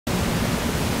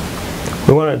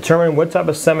We want to determine what type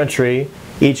of symmetry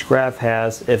each graph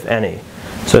has, if any.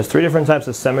 So there's three different types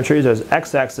of symmetries. There's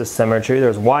x-axis symmetry,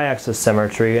 there's y-axis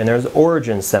symmetry, and there's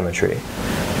origin symmetry.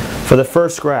 For the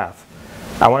first graph,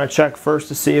 I want to check first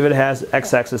to see if it has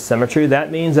x-axis symmetry.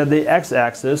 That means that the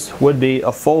x-axis would be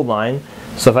a fold line.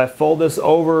 So if I fold this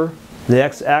over the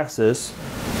x-axis,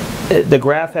 the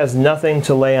graph has nothing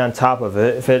to lay on top of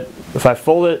it. If I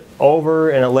fold it over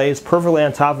and it lays perfectly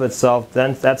on top of itself,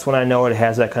 then that's when I know it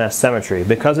has that kind of symmetry.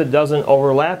 Because it doesn't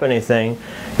overlap anything,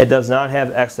 it does not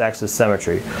have x-axis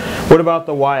symmetry. What about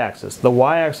the y-axis? The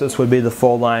y-axis would be the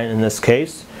fold line in this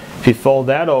case. If you fold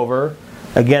that over,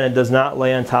 again, it does not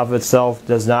lay on top of itself,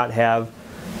 does not have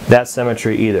that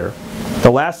symmetry either.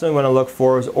 The last thing I'm going to look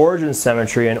for is origin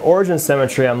symmetry. And origin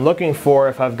symmetry, I'm looking for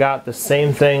if I've got the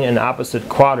same thing in opposite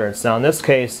quadrants. Now in this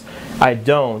case, I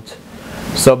don't.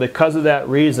 So because of that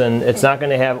reason, it's not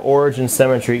going to have origin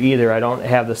symmetry either. I don't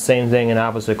have the same thing in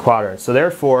opposite quadrants. So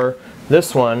therefore,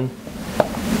 this one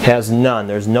has none.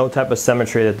 There's no type of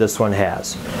symmetry that this one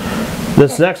has.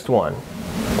 This next one,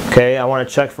 okay, I want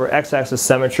to check for x-axis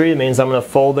symmetry. It means I'm going to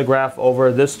fold the graph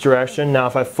over this direction. Now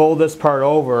if I fold this part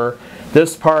over,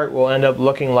 this part will end up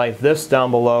looking like this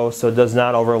down below, so it does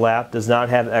not overlap, does not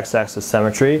have x-axis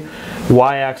symmetry.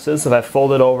 Y-axis, if I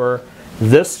fold it over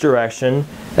this direction,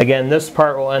 again this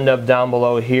part will end up down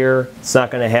below here. It's not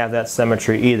going to have that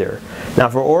symmetry either. Now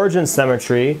for origin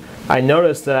symmetry, I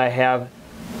notice that I have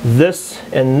this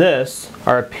and this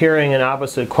are appearing in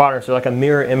opposite quadrants. They're like a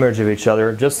mirror image of each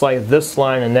other, just like this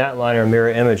line and that line are mirror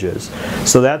images.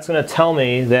 So that's going to tell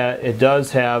me that it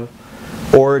does have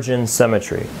origin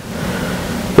symmetry.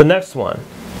 The next one,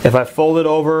 if I fold it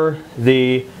over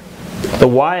the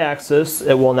y-axis,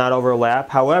 it will not overlap.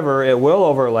 However, it will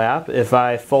overlap if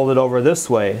I fold it over this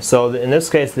way. So in this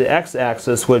case, the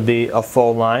x-axis would be a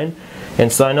fold line.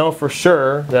 And so I know for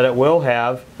sure that it will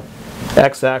have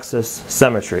x-axis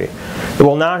symmetry. It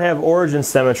will not have origin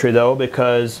symmetry though,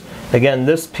 because again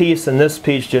this piece and this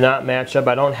piece do not match up.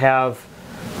 I don't have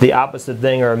the opposite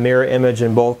thing or a mirror image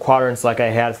in both quadrants like I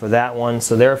had for that one,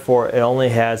 so therefore it only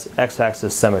has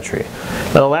x-axis symmetry.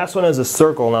 Now the last one is a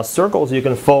circle. Now circles you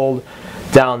can fold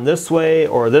down this way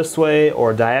or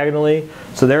diagonally,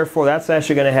 so therefore that's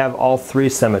actually going to have all three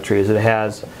symmetries. It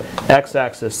has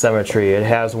x-axis symmetry, it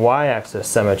has y-axis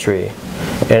symmetry,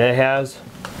 and it has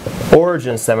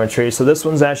origin symmetry. So this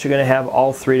one's actually going to have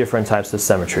all three different types of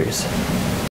symmetries.